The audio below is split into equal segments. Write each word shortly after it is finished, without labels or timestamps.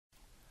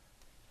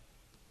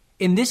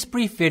In this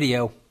brief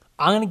video,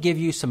 I'm going to give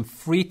you some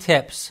free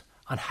tips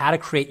on how to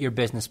create your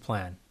business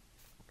plan.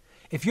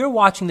 If you're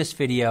watching this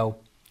video,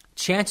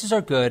 chances are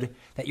good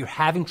that you're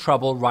having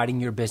trouble writing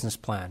your business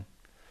plan.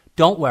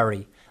 Don't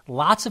worry,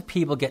 lots of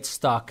people get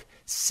stuck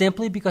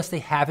simply because they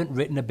haven't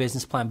written a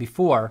business plan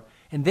before,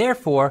 and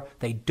therefore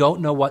they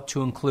don't know what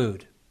to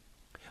include.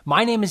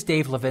 My name is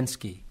Dave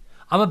Levinsky.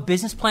 I'm a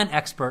business plan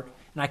expert,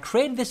 and I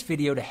created this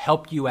video to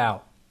help you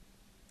out.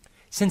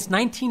 Since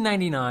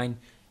 1999,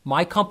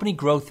 my company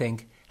Growth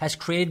Inc. has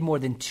created more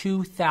than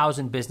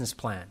 2,000 business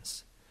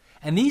plans.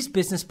 And these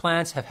business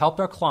plans have helped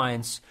our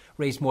clients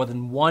raise more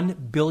than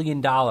 $1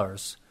 billion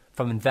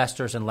from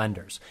investors and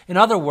lenders. In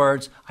other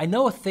words, I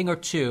know a thing or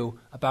two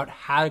about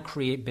how to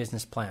create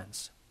business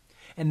plans.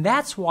 And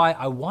that's why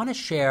I want to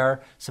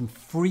share some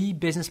free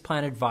business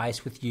plan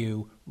advice with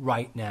you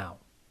right now.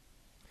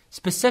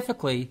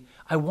 Specifically,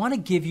 I want to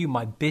give you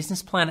my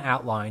business plan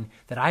outline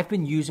that I've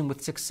been using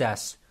with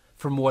success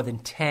for more than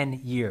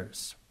 10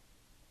 years.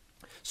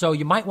 So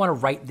you might want to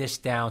write this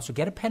down. So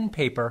get a pen and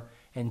paper,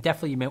 and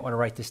definitely you might want to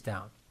write this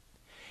down.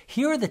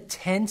 Here are the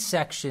 10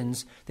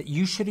 sections that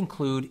you should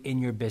include in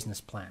your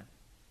business plan.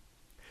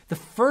 The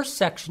first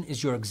section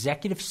is your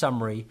executive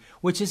summary,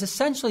 which is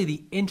essentially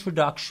the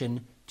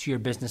introduction to your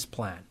business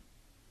plan.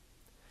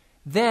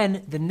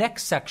 Then the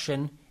next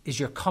section is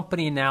your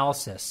company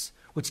analysis,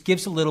 which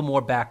gives a little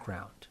more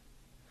background.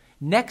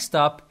 Next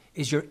up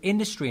is your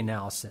industry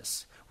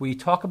analysis, where you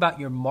talk about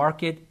your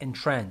market and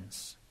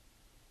trends.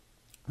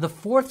 The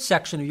fourth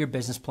section of your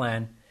business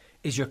plan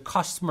is your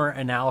customer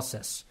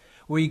analysis,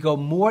 where you go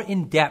more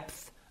in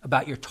depth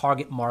about your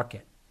target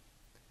market.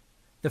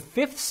 The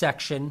fifth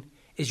section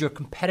is your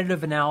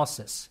competitive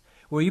analysis,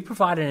 where you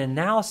provide an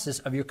analysis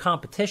of your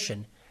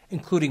competition,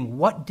 including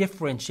what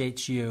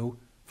differentiates you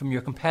from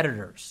your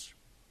competitors.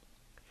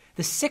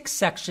 The sixth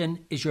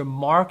section is your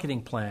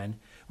marketing plan,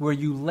 where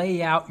you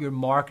lay out your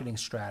marketing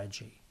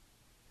strategy.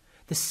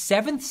 The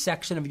seventh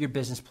section of your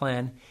business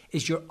plan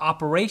is your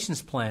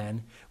operations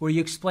plan, where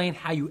you explain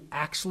how you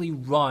actually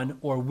run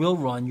or will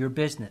run your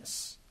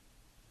business.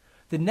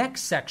 The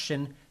next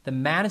section, the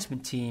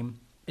management team,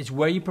 is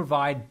where you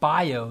provide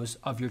bios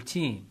of your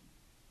team.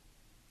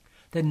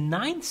 The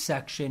ninth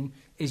section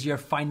is your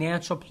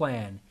financial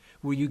plan,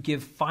 where you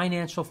give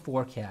financial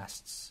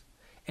forecasts.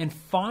 And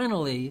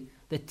finally,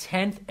 the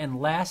 10th and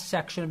last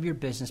section of your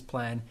business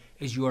plan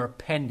is your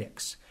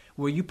appendix,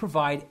 where you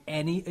provide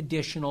any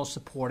additional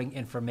supporting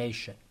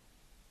information.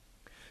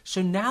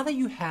 So now that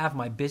you have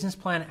my business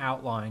plan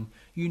outline,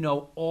 you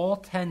know all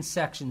 10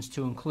 sections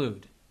to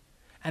include.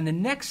 And the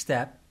next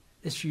step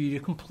is for you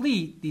to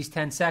complete these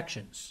 10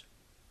 sections.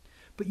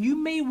 But you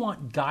may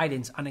want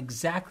guidance on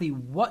exactly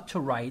what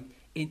to write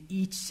in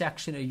each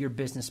section of your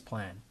business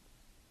plan.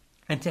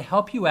 And to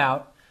help you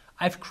out,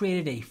 I've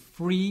created a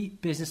free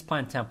business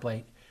plan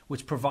template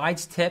which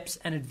provides tips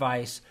and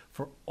advice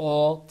for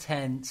all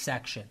 10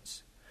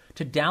 sections.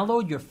 To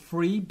download your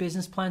free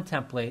business plan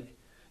template,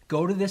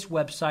 go to this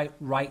website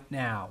right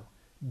now,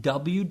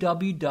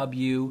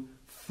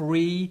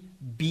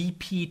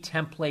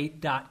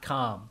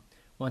 www.freebptemplate.com.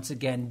 Once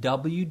again,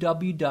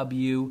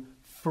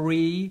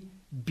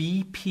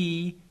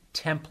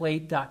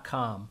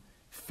 www.freebptemplate.com.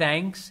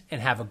 Thanks, and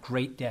have a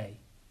great day.